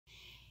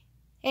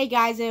Hey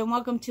guys, and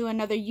welcome to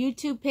another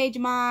YouTube page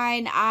of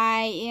mine.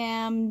 I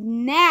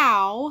am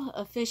now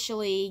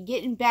officially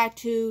getting back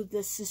to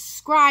the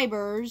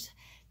subscribers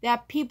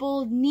that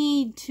people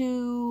need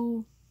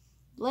to.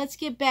 Let's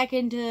get back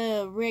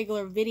into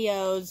regular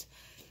videos.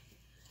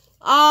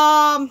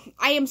 I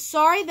am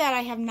sorry that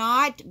I have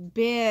not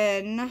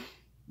been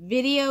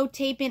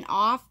videotaping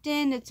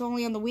often. It's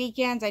only on the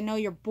weekends. I know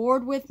you're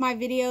bored with my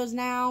videos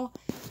now.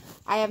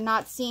 I have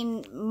not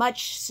seen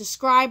much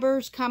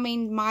subscribers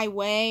coming my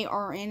way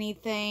or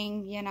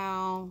anything, you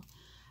know,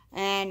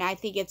 and I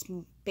think it's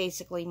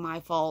basically my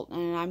fault,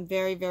 and I'm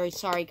very, very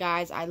sorry,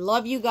 guys. I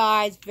love you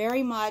guys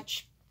very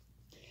much.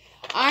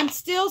 I'm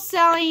still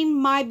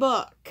selling my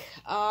book.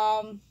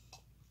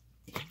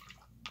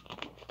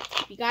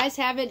 If you guys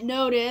haven't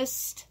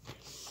noticed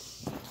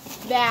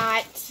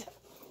that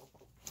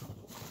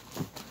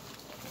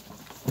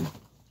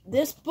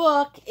this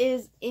book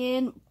is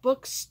in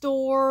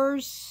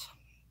bookstores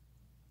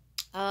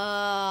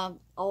a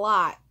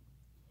lot.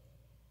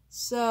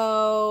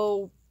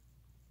 So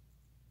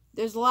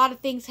there's a lot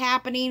of things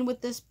happening with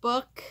this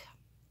book,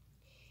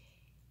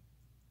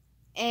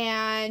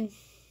 and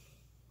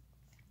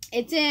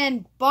it's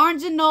in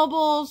Barnes and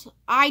Nobles,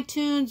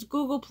 iTunes,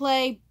 Google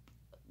Play,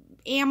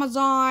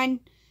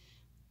 Amazon.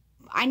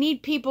 I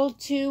need people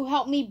to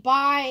help me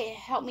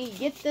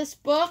get this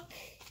book,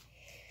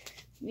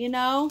 you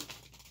know.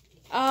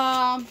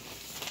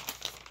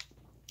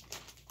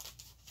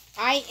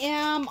 I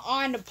am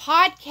on a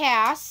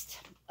podcast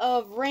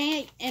of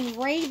Rant and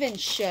Raven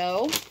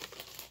show.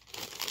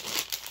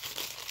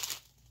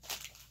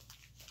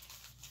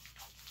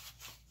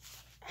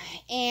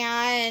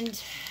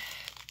 And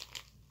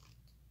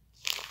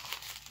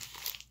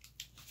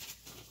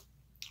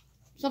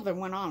something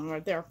went on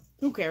right there.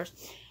 Who cares?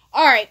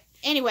 Alright,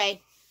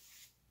 anyway.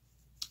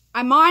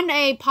 I'm on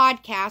a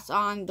podcast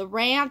on the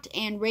Rant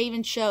and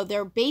Raven show.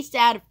 They're based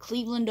out of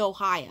Cleveland,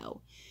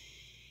 Ohio.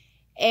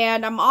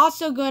 And I'm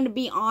also going to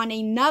be on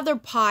another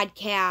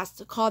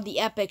podcast called The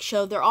Epic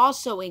Show. They're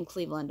also in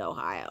Cleveland,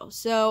 Ohio.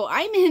 So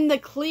I'm in the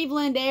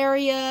Cleveland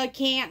area,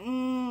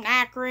 Canton,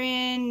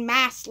 Akron,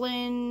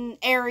 Massillon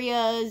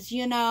areas,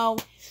 you know,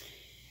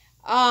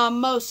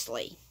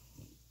 mostly.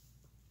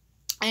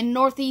 And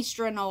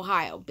northeastern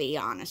Ohio, be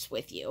honest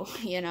with you,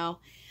 you know.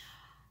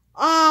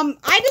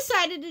 I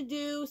decided to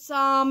do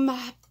some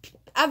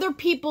other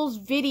people's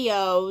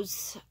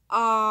videos,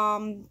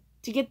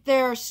 to get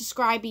their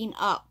subscribing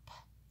up.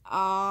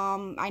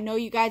 I know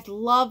you guys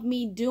love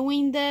me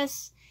doing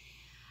this.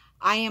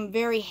 I am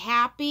very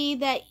happy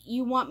that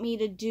you want me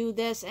to do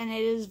this, and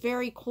it is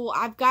very cool.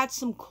 I've got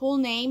some cool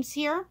names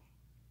here,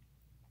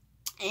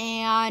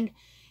 and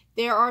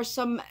there are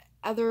some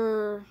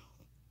other,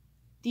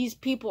 these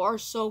people are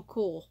so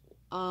cool,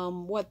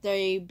 what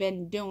they've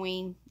been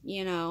doing,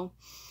 you know.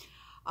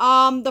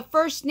 The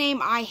first name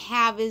I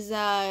have is,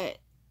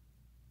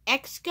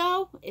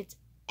 Exco. It's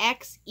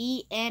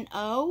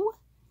Xeno.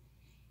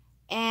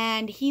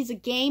 And he's a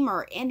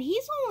gamer. And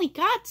he's only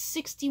got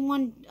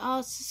 61,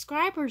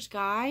 subscribers,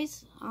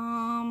 guys.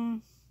 I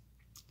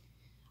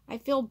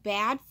feel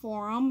bad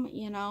for him,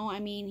 you know.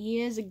 I mean,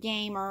 he is a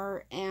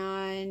gamer.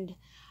 And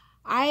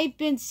I've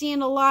been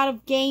seeing a lot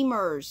of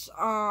gamers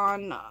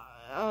on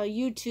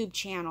YouTube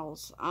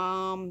channels.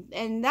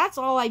 And that's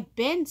all I've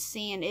been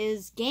seeing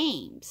is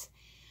games.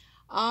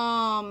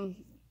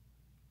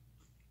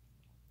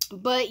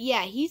 But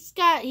yeah, he's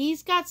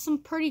got some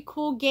pretty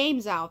cool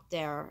games out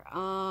there.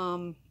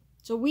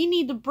 So we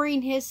need to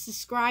bring his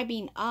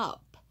subscribing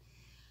up.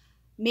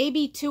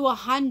 Maybe to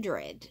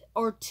 100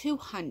 or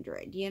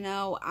 200, you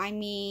know. I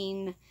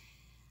mean,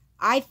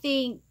 I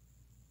think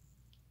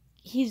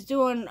he's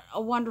doing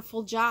a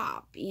wonderful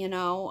job, you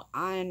know,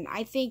 and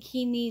I think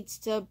he needs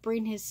to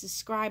bring his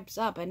subscribes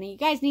up, and you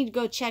guys need to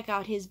go check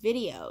out his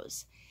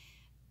videos.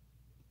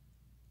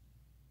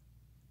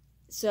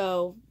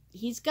 So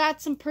he's got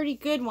some pretty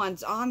good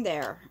ones on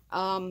there.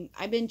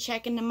 I've been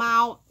checking him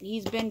out.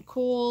 He's been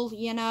cool,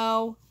 you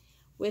know,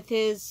 with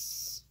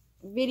his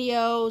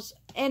videos.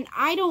 And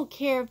I don't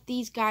care if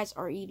these guys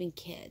are even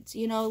kids.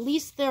 You know, at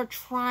least they're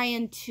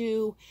trying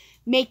to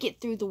make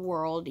it through the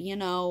world, you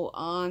know,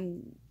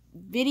 on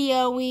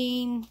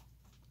videoing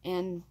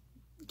and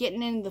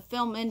getting into the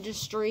film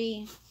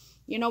industry.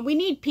 You know, we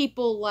need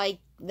people like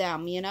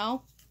them, you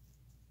know.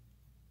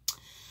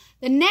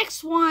 The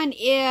next one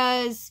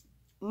is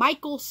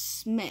Michael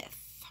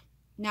Smith.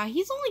 Now,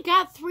 he's only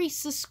got 3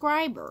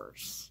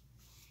 subscribers.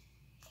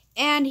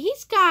 And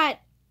he's got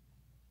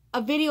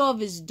a video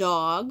of his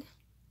dog.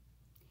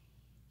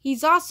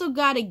 He's also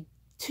got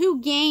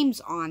 2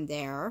 games on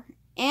there.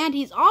 And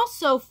he's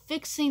also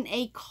fixing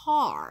a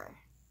car.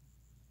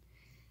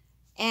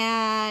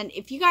 And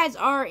if you guys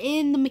are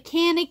in the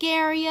mechanic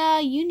area,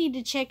 you need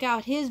to check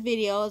out his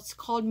video. It's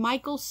called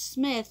Michael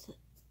Smith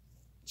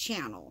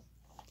Channel.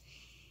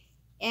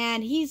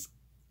 And he's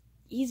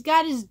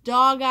got his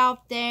dog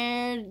out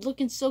there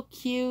looking so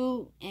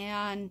cute,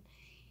 and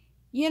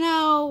you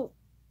know,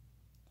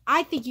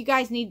 I think you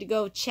guys need to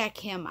go check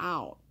him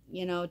out.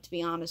 you know, to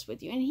be honest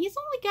with you. And he's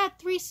only got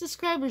 3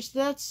 subscribers.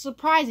 That's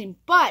surprising.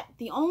 But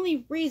the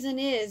only reason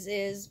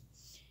is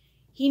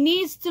he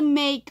needs to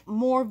make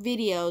more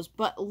videos,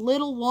 but a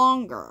little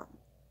longer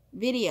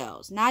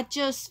videos. Not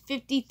just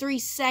 53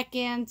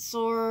 seconds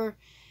or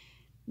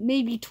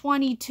maybe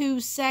 22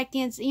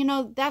 seconds. You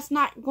know, that's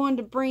not going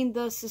to bring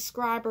the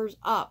subscribers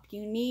up.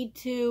 You need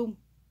to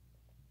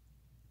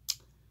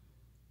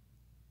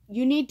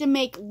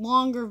make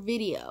longer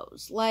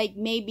videos, like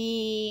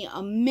maybe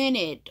a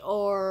minute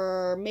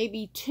or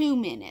maybe 2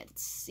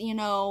 minutes, you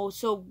know,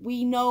 so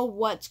we know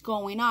what's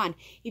going on.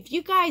 If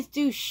you guys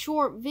do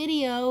short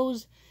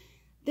videos,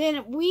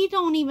 then we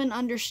don't even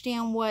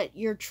understand what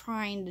you're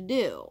trying to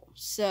do.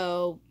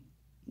 So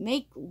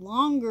make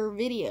longer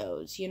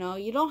videos, you know.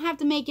 You don't have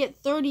to make it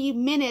 30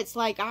 minutes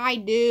like I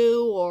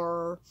do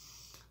or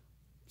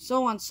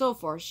so on and so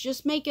forth.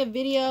 Just make a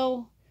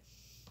video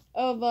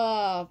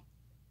of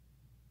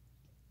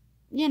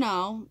you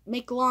know,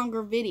 make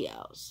longer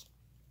videos,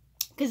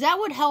 because that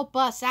would help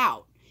us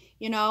out,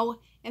 you know.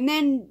 And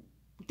then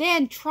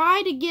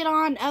try to get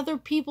on other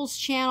people's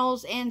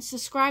channels and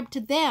subscribe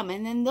to them,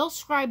 and then they'll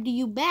subscribe to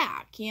you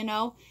back, you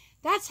know.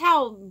 That's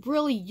how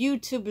really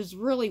YouTube is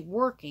really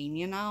working,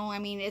 you know. I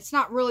mean, it's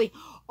not really,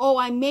 oh,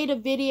 I made a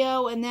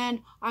video and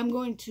then I'm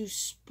going to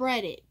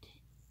spread it.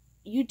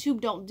 YouTube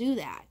don't do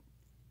that.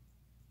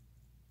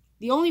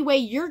 The only way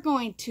you're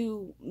going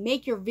to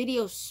make your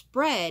video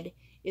spread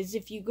is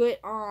if you get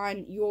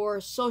on your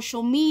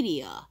social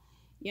media.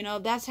 You know,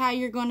 that's how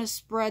you're going to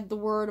spread the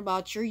word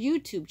about your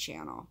YouTube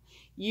channel.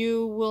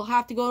 You will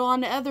have to go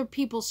on to other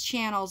people's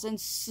channels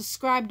and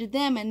subscribe to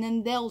them, and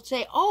then they'll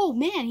say, oh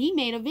man, he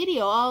made a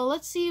video.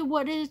 Let's see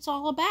what it's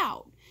all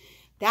about.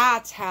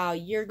 That's how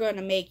you're going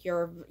to make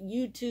your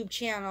YouTube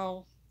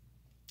channel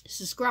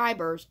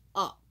subscribers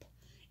up.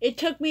 It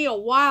took me a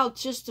while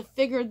just to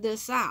figure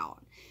this out.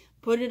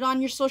 Put it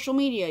on your social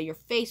media, your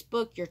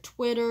Facebook, your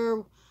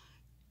Twitter,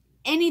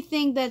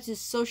 anything that's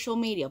just social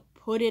media,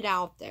 put it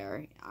out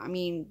there. I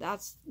mean,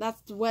 that's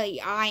the way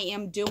I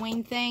am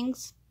doing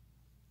things.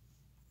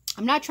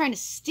 I'm not trying to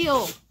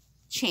steal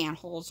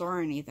channels or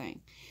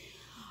anything.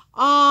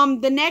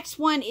 The next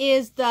one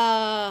is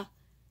the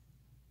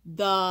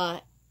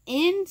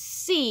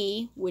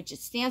NC, which it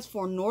stands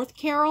for North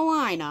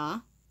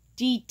Carolina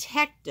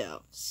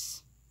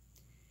Detectives.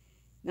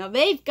 Now,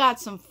 they've got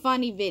some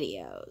funny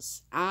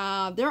videos.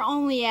 They're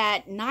only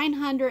at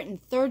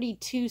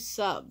 932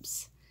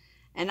 subs.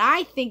 And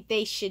I think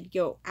they should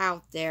go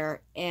out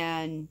there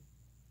and,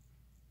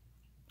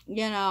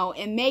 you know,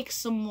 and make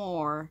some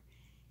more.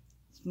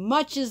 As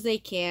much as they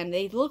can.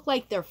 They look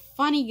like they're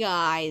funny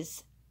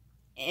guys.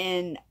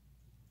 And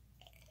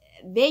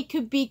they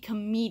could be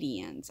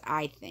comedians,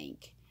 I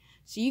think.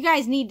 So you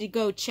guys need to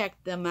go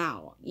check them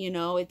out. You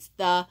know, it's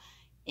the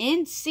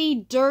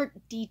NC Dirt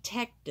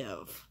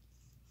Detective.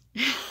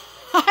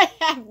 I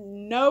have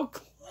no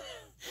clue.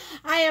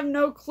 I have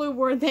no clue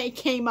where they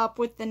came up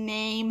with the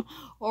name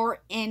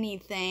or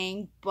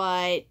anything,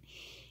 but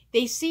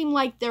they seem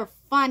like they're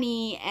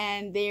funny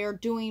and they're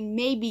doing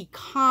maybe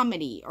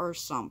comedy or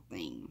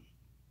something.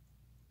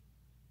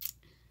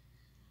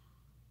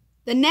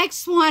 The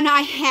next one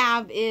I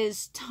have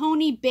is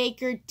Tony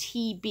Baker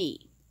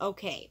TB.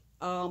 Okay,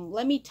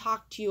 let me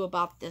talk to you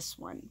about this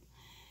one.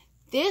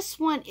 This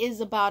one is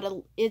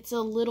about it's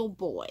a little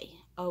boy,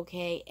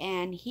 okay,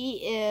 and he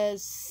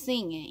is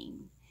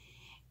singing.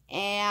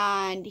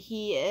 And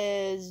he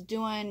is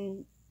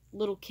doing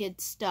little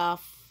kid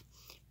stuff,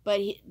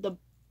 but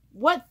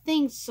what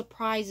thing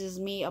surprises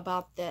me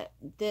about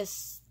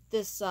this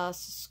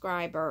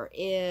subscriber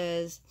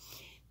is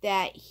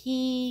that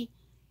he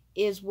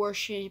is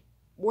worshiping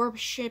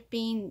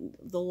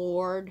the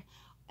Lord,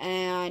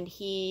 and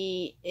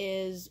he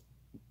is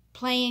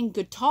playing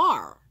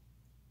guitar,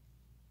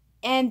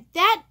 and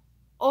that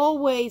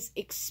always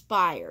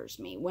inspires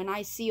me when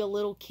I see a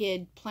little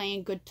kid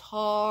playing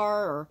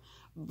guitar or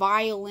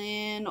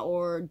violin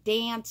or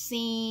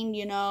dancing,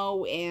 you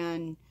know,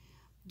 and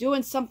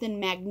doing something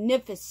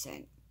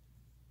magnificent.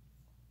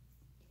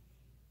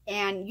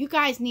 And you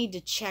guys need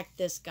to check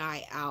this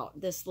guy out,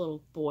 this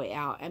little boy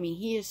out. I mean,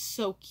 he is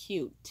so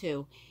cute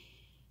too.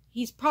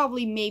 He's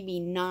probably maybe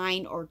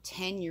 9 or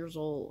 10 years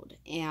old,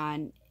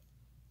 and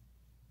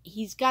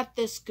he's got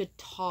this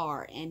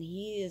guitar and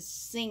he is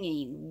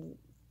singing,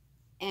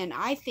 and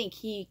I think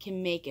he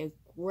can make a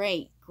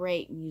great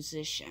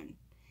musician.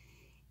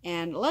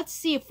 And let's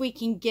see if we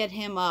can get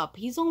him up.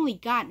 He's only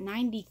got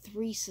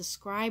 93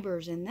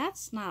 subscribers, and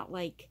that's not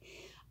like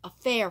a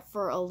fair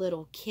for a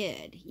little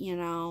kid, you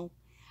know.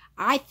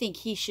 I think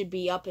he should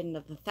be up into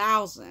the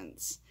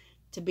thousands,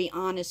 to be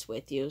honest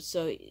with you.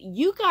 So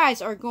you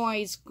guys are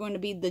going to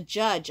be the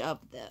judge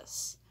of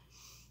this,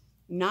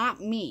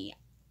 not me.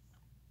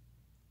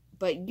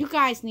 But you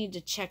guys need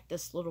to check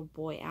this little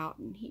boy out,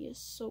 and he is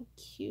so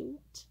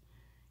cute,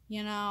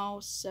 you know.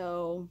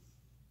 So,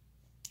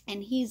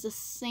 and he's a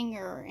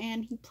singer,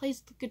 and he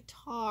plays the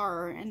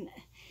guitar, and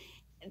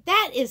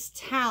that is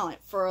talent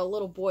for a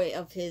little boy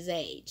of his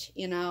age,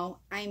 you know.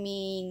 I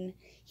mean,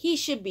 he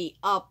should be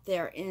up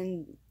there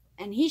in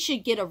And he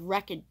should get a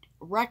record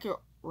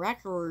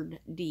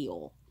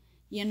deal,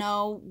 you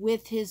know,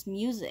 with his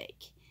music,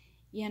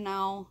 you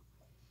know.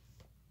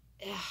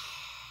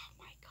 Oh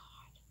my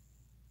God.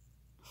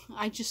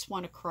 I just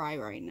want to cry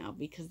right now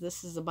because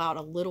this is about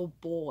a little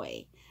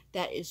boy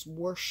that is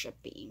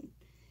worshiping.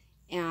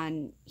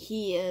 And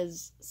he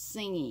is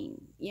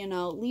singing, you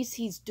know, at least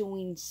he's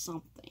doing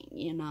something,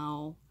 you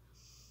know.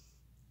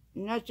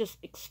 And that just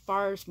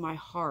inspires my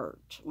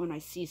heart when I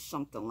see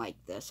something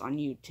like this on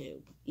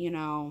YouTube, you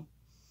know.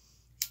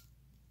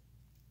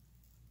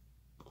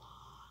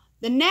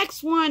 The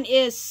next one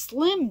is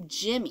Slim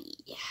Jimmy.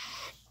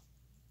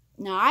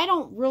 Now, I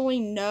don't really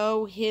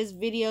know his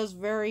videos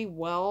very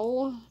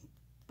well,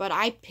 but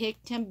I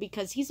picked him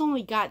because he's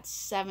only got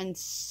 7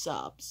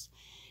 subs.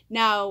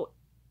 Now,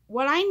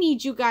 what I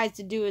need you guys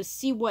to do is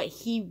see what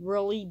he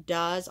really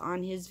does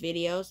on his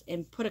videos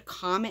and put a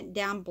comment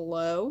down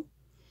below,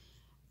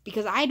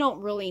 because I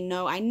don't really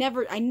know. I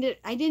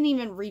didn't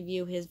even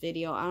review his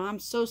video, and I'm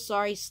so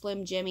sorry,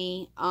 Slim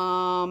Jimmy.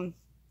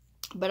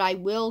 But I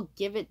will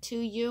give it to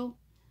you.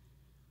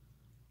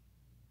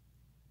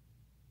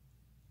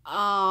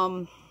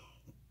 But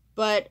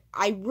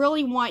I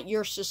really want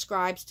your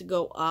subscribes to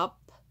go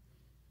up.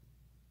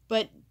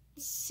 But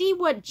see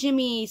what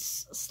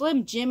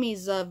Slim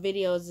Jimmy's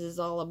videos is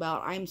all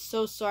about. I'm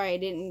so sorry I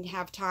didn't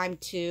have time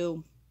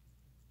to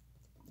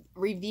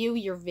review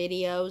your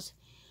videos.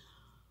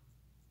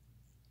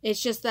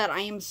 It's just that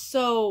I am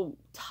so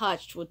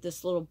touched with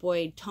this little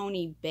boy,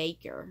 Tony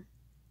Baker,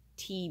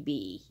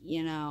 TB,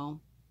 you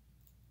know.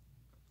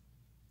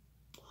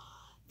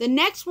 The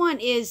next one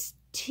is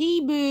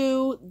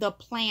T-Boo the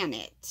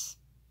Planet.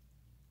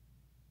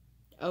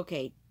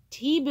 Okay,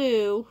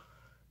 T-Boo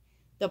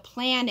the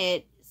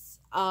Planet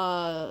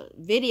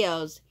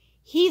videos.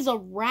 He's a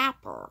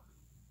rapper.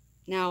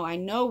 Now, I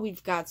know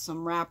we've got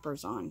some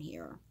rappers on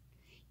here.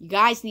 You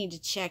guys need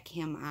to check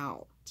him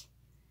out.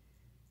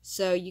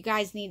 So you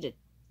guys need to,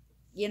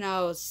 you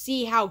know,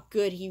 see how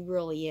good he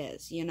really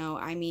is. You know,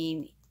 I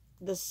mean,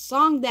 the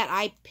song that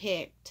I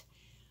picked,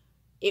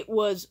 it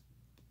was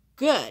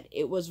good.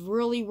 It was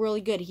really,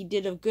 really good. He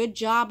did a good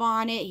job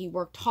on it. He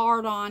worked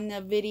hard on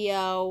the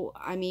video.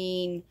 I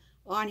mean,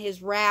 on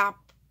his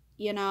rap,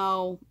 you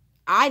know,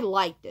 I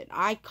liked it.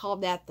 I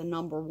called that the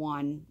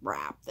 #1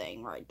 rap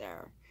thing right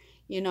there.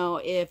 You know,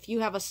 if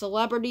you have a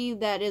celebrity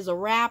that is a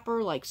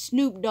rapper like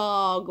Snoop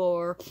Dogg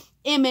or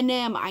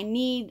Eminem, I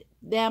need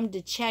them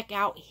to check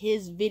out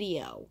his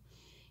video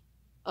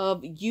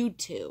of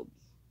YouTube.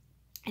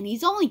 And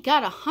he's only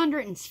got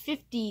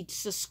 150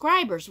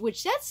 subscribers,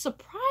 which that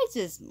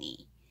surprises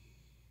me.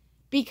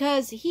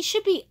 Because he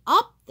should be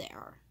up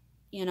there.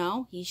 You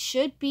know, he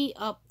should be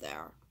up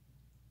there.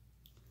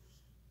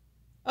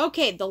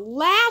 Okay, the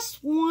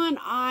last one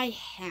I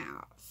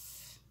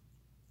have.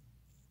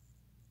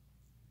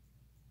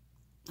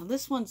 Now,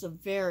 this one's a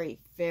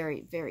very,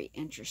 very, very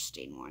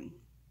interesting one.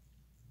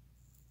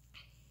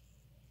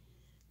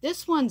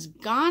 This one's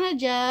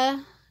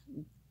Ganaja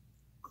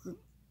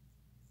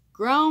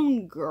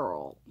Grown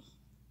Girl.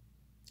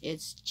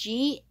 It's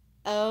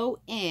GONJAGOWN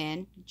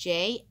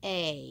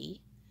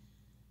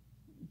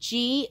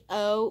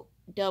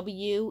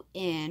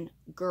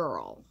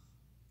Girl.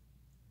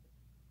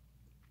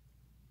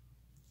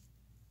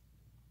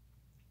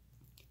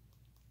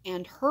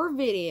 And her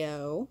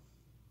video,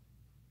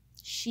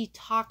 she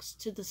talks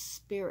to the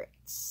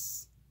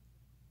spirits.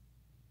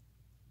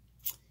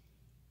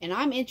 And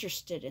I'm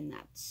interested in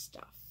that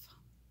stuff.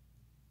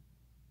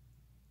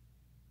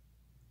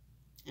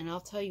 And I'll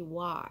tell you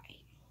why.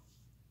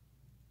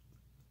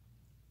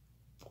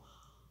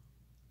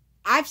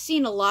 I've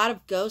seen a lot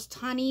of ghost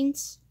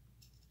huntings.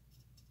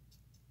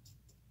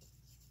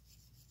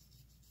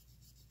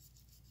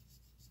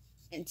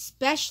 And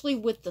especially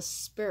with the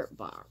spirit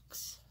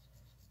box.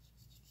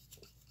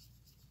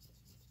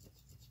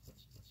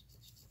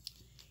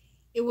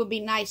 It would be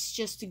nice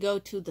just to go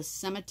to the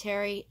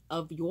cemetery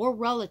of your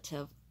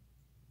relative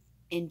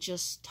and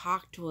just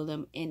talk to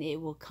them, and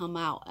it will come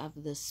out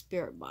of the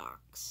spirit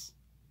box.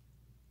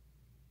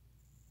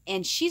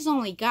 And she's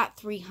only got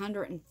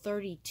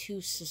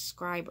 332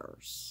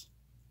 subscribers.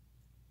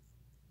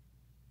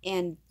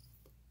 And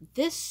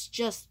this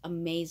just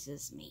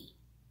amazes me.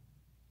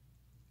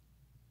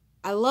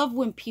 I love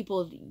when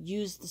people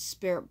use the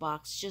spirit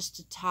box just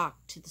to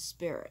talk to the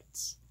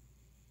spirits.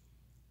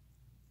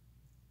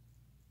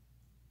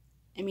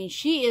 I mean,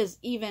 she is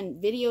even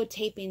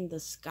videotaping the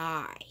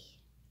sky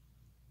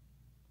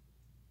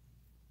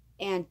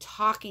and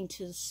talking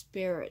to the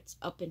spirits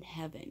up in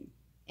heaven.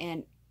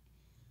 And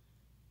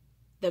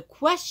the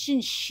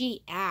question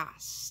she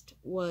asked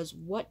was,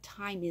 what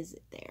time is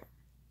it there?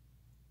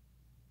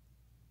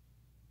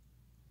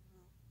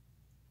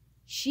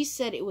 She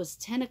said it was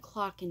 10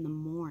 o'clock in the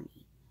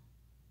morning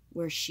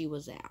where she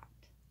was at.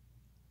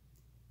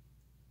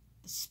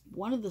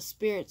 One of the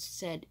spirits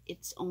said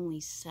it's only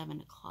 7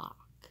 o'clock.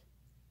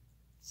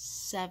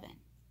 7.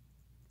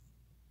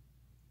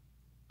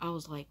 I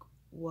was like,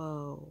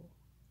 whoa.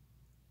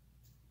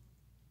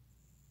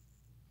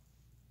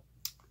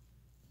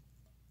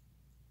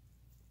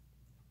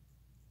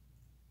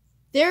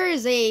 There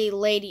is a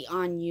lady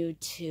on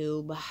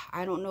YouTube,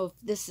 I don't know if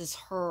this is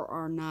her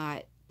or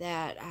not,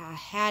 that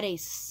had a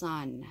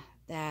son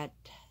that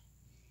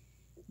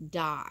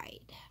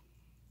died.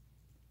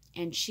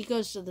 And she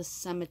goes to the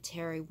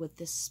cemetery with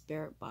this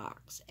spirit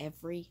box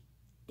every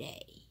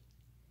day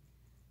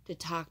to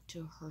talk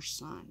to her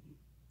son.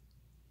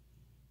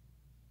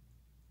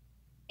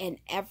 And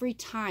every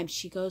time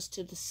she goes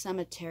to the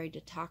cemetery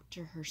to talk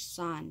to her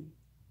son,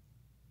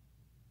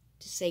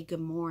 to say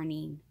good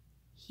morning,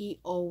 he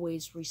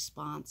always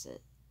responds,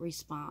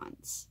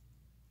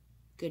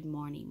 good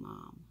morning,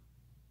 Mom.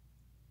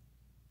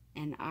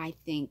 And I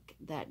think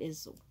that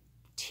is a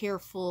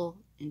tearful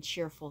and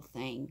cheerful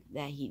thing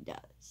that he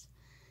does,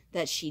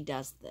 that she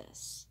does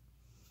this.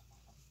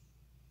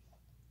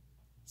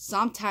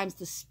 Sometimes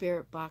the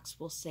spirit box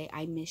will say,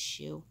 I miss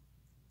you.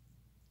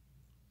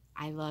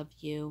 I love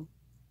you.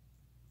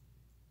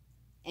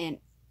 And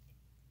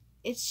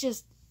it's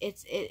just,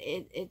 it's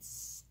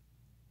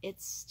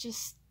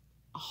just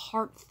a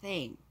heart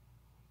thing.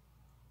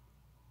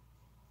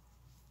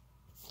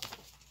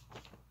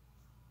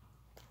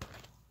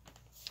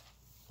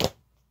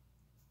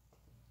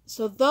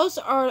 So those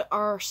are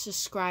our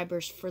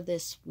subscribers for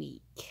this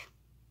week.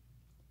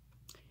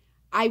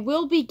 I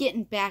will be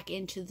getting back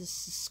into the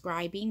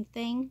subscribing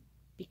thing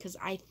because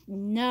I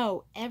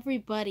know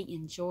everybody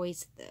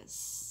enjoys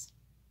this.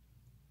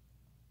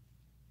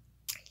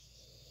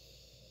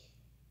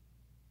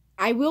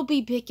 I will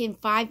be picking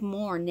 5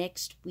 more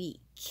next week.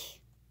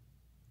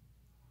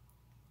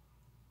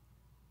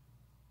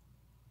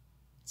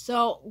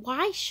 So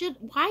why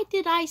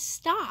did I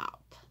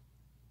stop?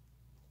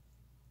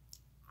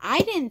 I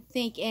didn't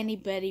think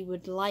anybody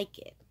would like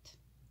it.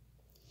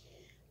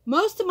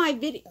 Most of my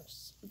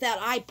videos that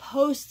I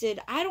posted,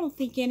 I don't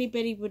think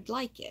anybody would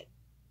like it.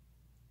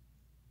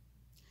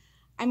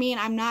 I mean,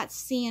 I'm not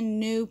seeing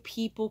new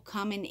people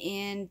coming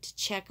in to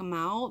check them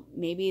out.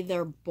 Maybe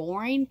they're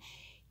boring.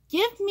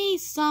 Give me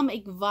some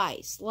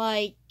advice.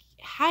 Like,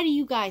 how do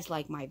you guys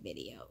like my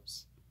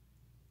videos?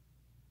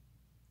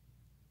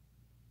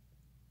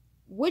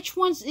 Which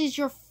ones is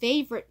your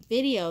favorite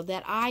video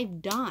that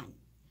I've done?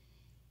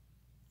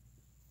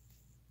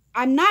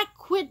 I'm not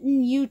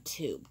quitting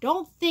YouTube.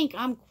 Don't think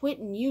I'm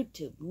quitting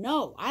YouTube.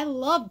 No, I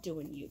love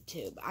doing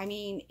YouTube. I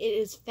mean, it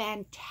is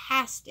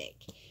fantastic.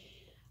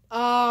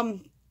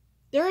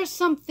 There are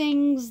some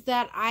things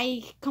that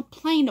I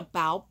complain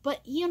about,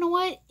 but you know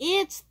what?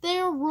 It's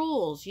their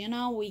rules. You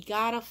know, we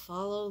gotta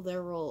follow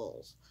their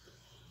rules.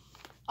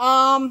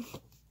 I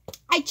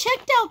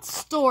checked out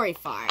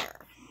Storyfire.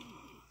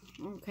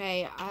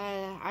 Okay,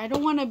 I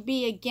don't want to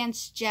be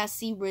against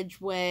Jesse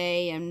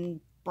Ridgway and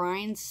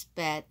Brian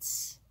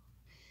Spetz.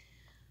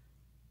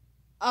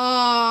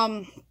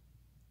 But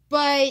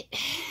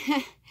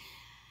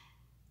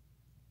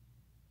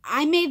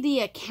I made the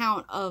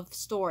account of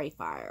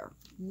Storyfire.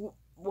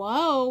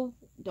 Whoa,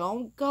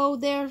 don't go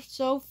there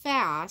so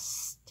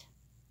fast.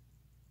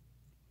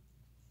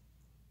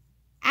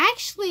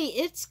 Actually,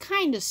 it's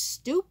kind of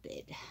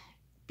stupid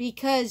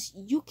because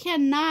you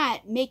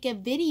cannot make a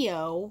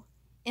video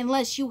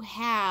unless you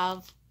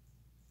have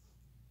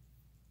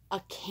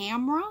a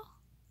camera.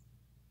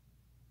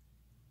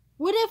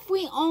 What if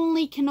we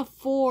only can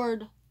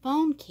afford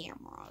phone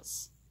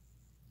cameras?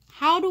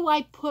 How do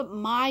I put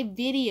my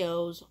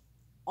videos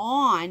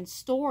on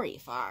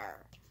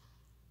Storyfire?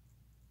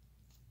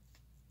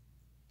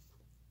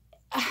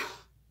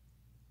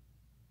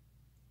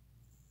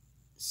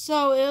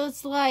 So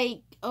it's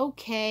like,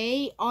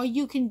 okay, all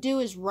you can do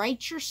is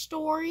write your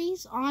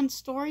stories on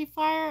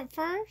Storyfire at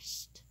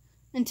first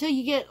until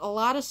you get a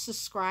lot of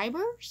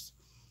subscribers?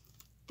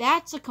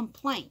 That's a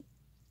complaint.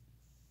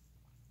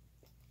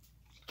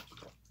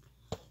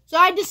 So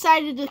I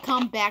decided to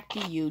come back to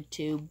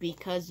YouTube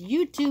because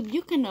YouTube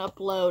you can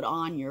upload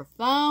on your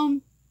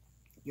phone,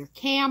 your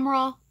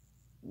camera,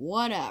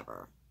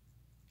 whatever.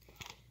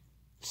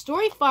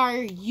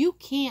 Storyfire, you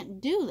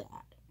can't do that.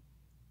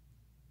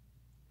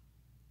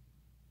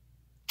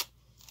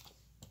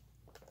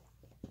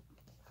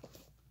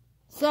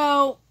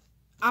 So,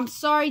 I'm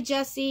sorry,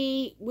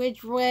 Jesse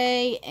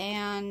Ridgway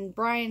and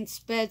Brian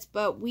Spetz,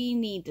 but we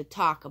need to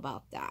talk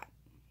about that.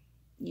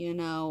 You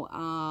know,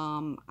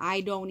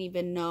 I don't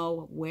even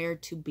know where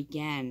to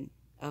begin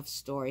of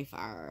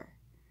Storyfire.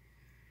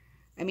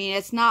 I mean,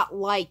 it's not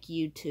like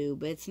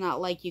YouTube. It's not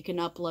like you can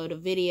upload a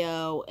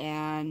video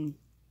and...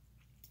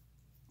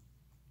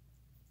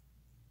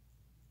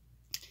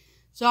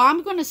 So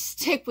I'm going to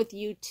stick with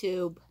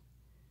YouTube.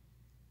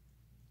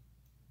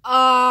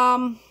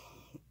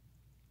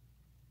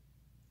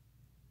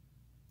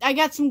 I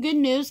got some good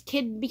news.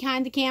 Kid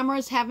behind the camera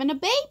is having a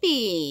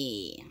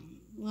baby.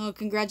 Well,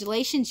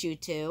 congratulations, you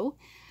two.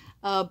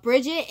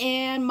 Bridget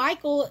and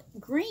Michael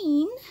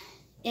Green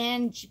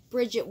and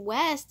Bridget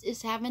West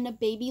is having a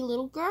baby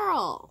little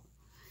girl.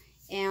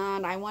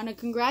 And I want to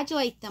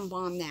congratulate them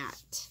on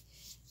that.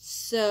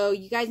 So,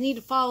 you guys need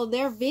to follow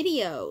their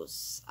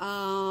videos.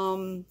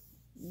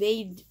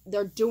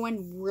 They're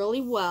doing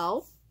really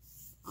well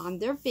on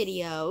their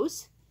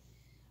videos.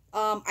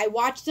 I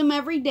watch them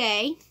every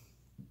day.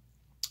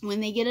 when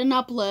they get an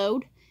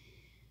upload.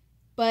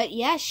 But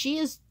yeah, she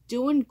is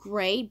doing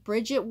great.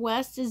 Bridget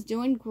West is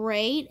doing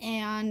great,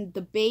 and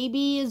the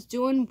baby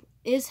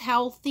is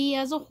healthy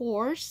as a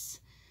horse.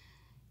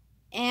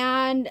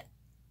 And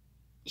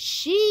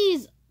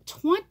she's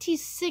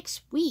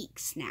 26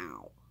 weeks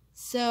now.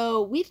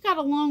 So we've got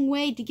a long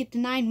way to get to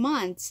 9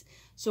 months.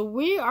 So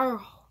we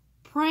are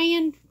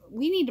praying.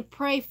 We need to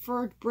pray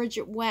for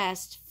Bridget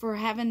West for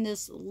having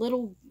this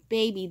little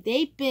baby.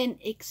 They've been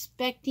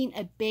expecting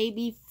a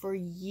baby for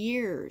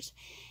years.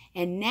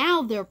 And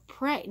now they're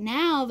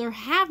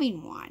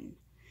having one.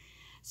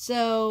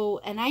 So,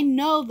 and I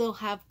know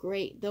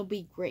they'll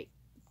be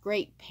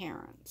great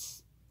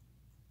parents.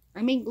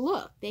 I mean,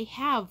 look, they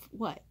have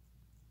what?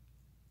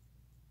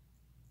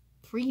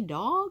 3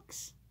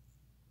 dogs?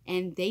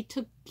 And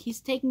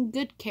he's taking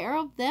good care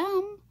of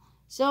them.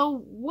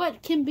 So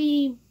what can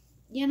be,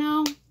 you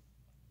know?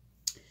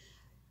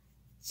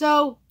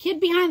 So, kid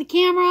behind the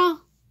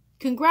camera,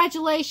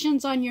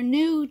 congratulations on your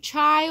new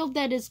child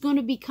that is going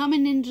to be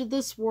coming into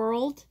this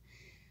world.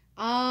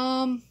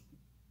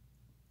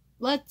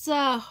 Let's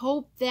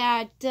hope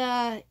that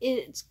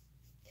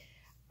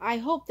I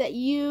hope that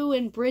you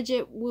and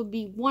Bridget will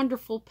be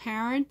wonderful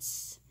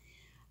parents.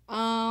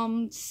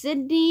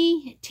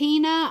 Sydney,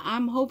 Tina,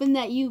 I'm hoping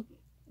that you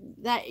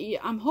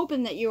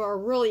are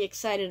really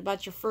excited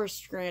about your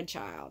first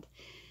grandchild.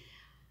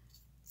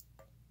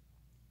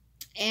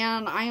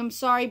 And I am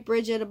sorry,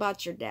 Bridget,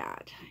 about your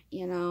dad.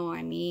 You know,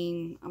 I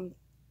mean,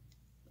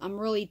 I'm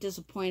really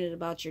disappointed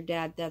about your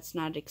dad that's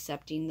not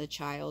accepting the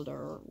child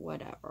or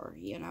whatever,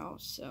 you know.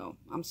 So,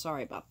 I'm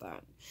sorry about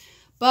that.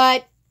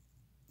 But,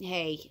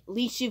 hey, at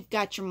least you've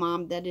got your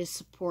mom that is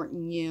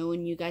supporting you,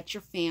 and you got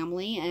your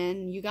family,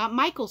 and you got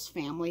Michael's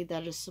family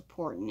that is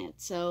supporting it.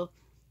 So,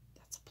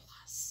 that's a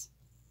plus.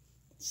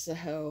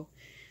 So,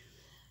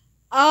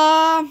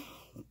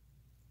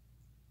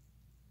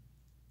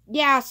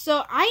 yeah,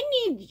 so I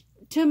need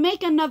to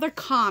make another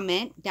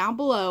comment down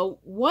below.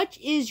 What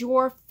is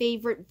your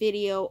favorite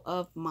video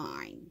of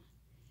mine?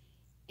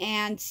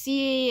 And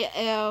see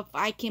if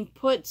I can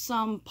put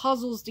some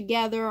puzzles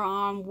together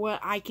on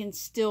what I can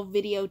still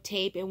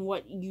videotape and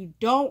what you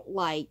don't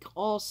like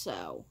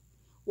also.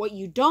 What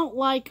you don't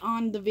like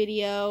on the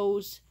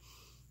videos,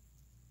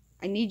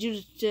 I need you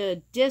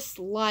to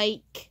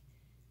dislike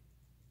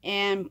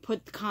and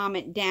put the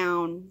comment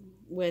down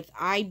with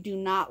I do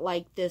not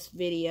like this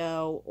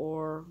video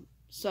or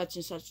such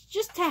and such,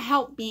 just to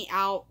help me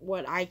out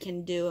what I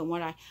can do and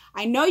what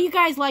I know you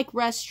guys like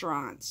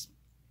restaurants.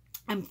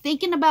 I'm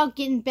thinking about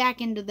getting back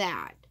into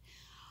that.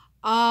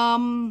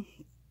 Doing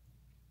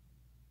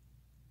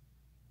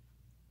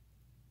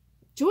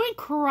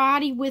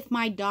karate with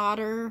my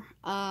daughter,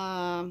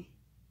 I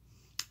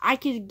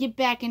could get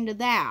back into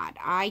that.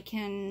 I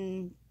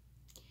can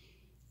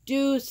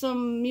do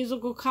some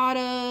musical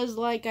katas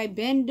like I've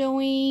been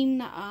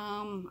doing.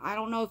 I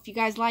don't know if you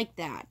guys like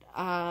that.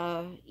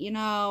 You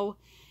know,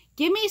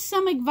 give me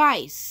some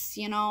advice,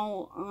 you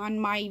know, on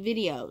my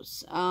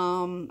videos.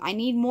 I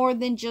need more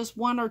than just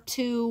 1 or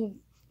 2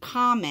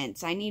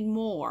 comments. I need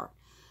more.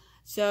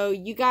 So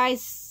you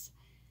guys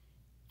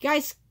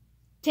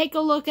take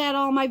a look at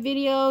all my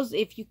videos.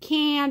 If you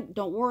can't,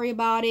 don't worry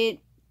about it.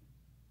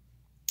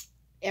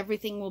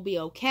 Everything will be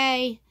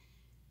okay.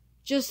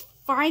 Just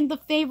find the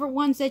favorite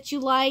ones that you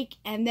like,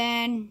 and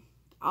then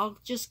I'll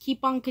just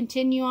keep on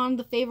continue on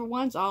the favorite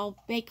ones.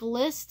 I'll make a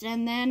list,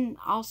 and then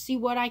I'll see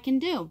what I can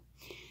do.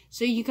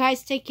 So you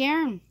guys take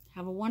care and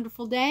have a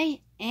wonderful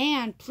day,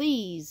 and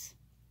please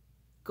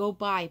go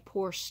buy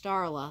Poor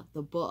Starla,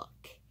 the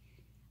book.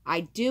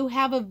 I do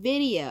have a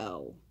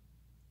video.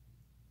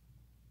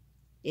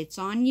 It's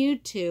on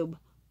YouTube,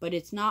 but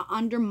it's not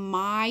under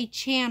my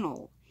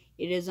channel.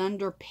 It is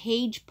under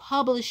Page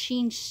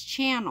Publishing's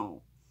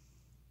channel.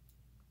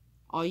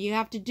 All you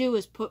have to do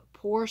is put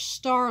Poor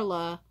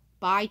Starla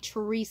by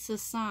Teresa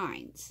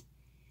Signs.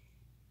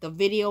 The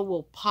video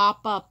will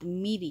pop up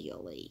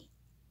immediately.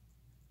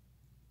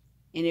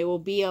 And it will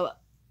be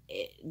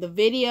the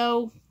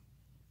video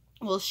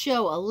will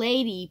show a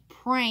lady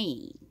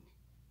praying.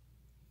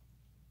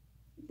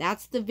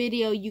 That's the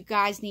video you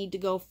guys need to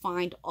go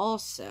find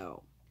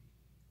also.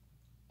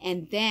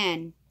 And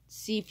then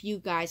see if you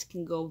guys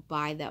can go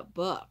buy that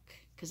book.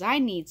 Because I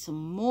need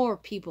some more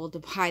people to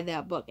buy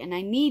that book. And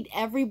I need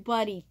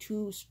everybody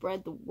to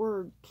spread the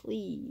word,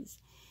 please.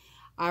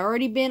 I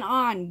already been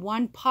on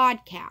 1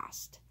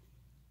 podcast.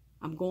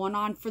 I'm going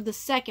on for the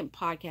 2nd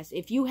podcast.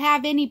 If you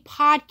have any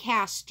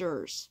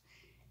podcasters,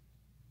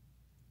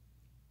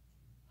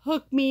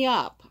 hook me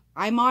up.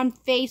 I'm on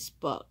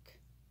Facebook.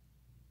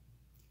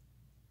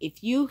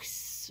 If you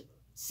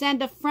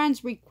send a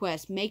friend's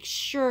request, make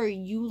sure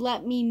you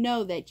let me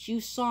know that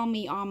you saw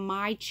me on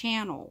my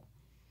channel,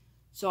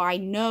 so I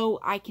know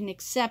I can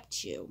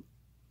accept you.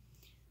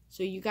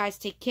 So you guys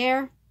take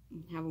care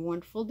and have a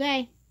wonderful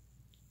day.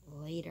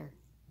 Later.